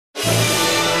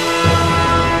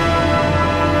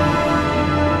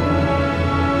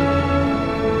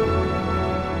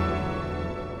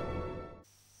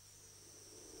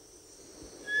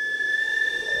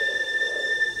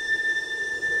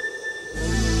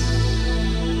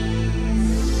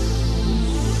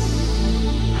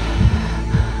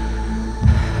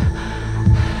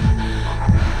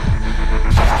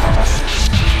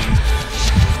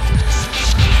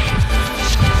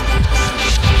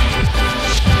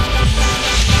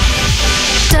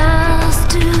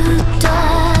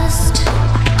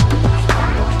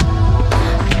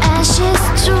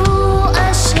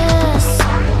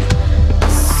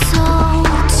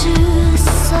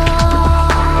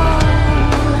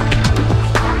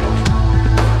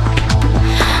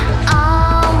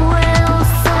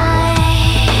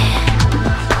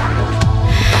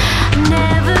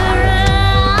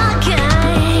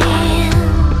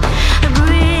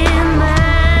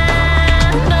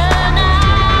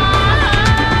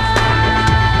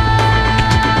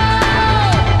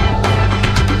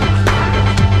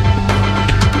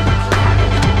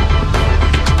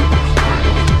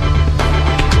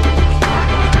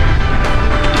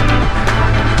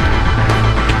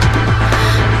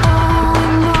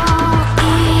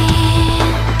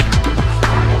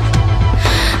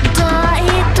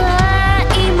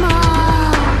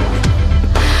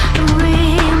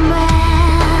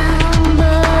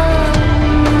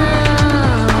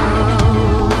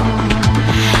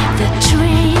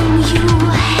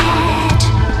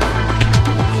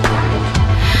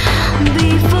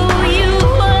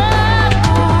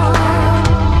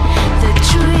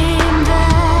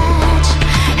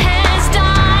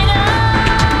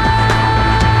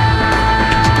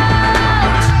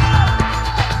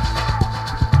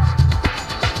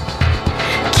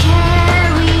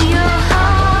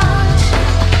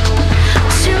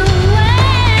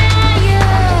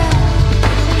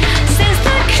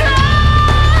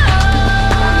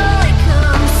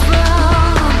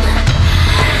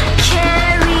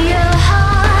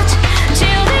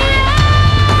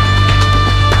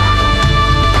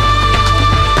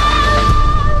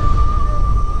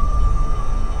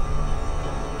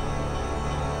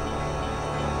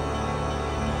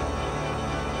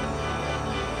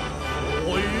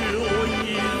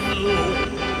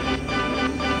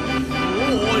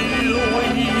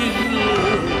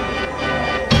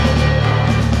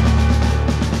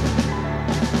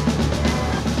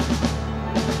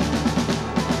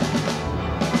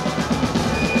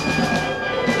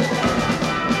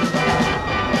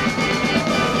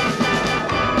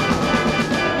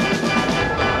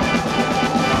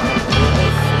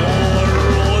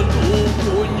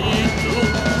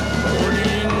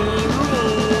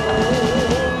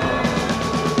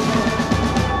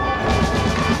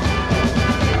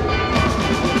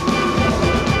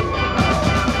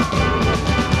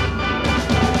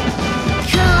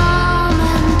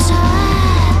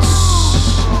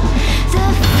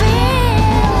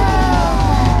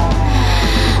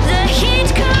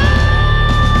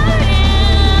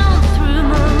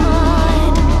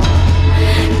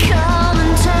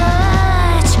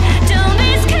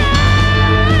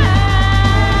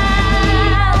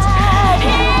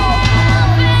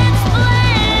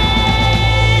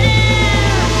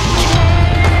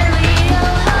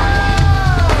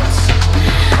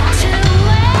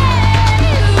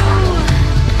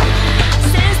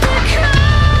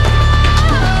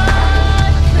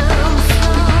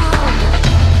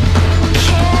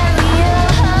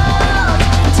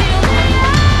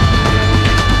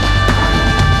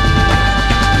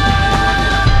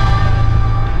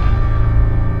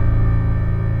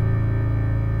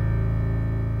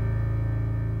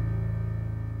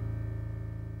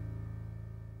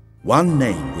One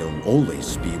name will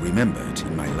always be remembered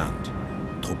in my land: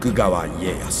 Tokugawa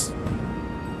Ieyasu.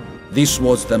 This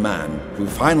was the man who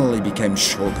finally became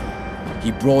Shogun.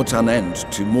 He brought an end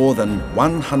to more than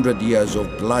 100 years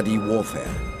of bloody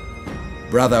warfare.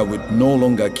 Brother would no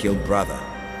longer kill brother.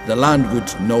 The land would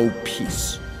know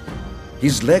peace.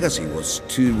 His legacy was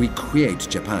to recreate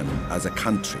Japan as a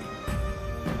country.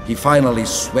 He finally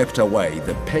swept away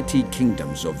the petty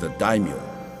kingdoms of the daimyo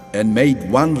and made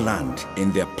one land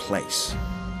in their place.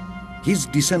 His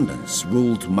descendants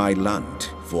ruled my land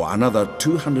for another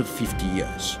 250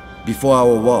 years before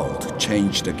our world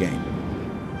changed again.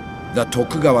 The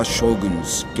Tokugawa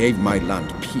shoguns gave my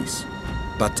land peace,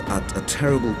 but at a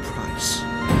terrible price.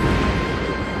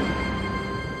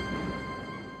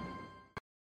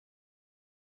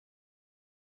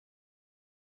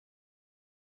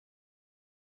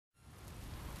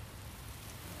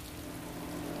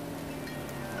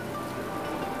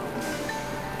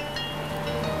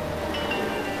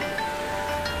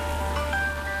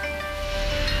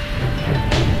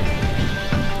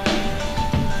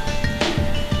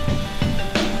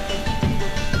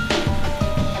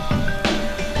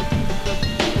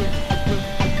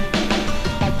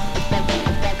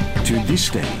 To this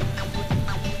day,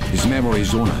 his memory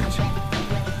is honored,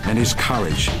 and his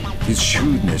courage, his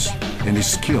shrewdness, and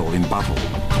his skill in battle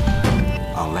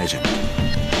are legend.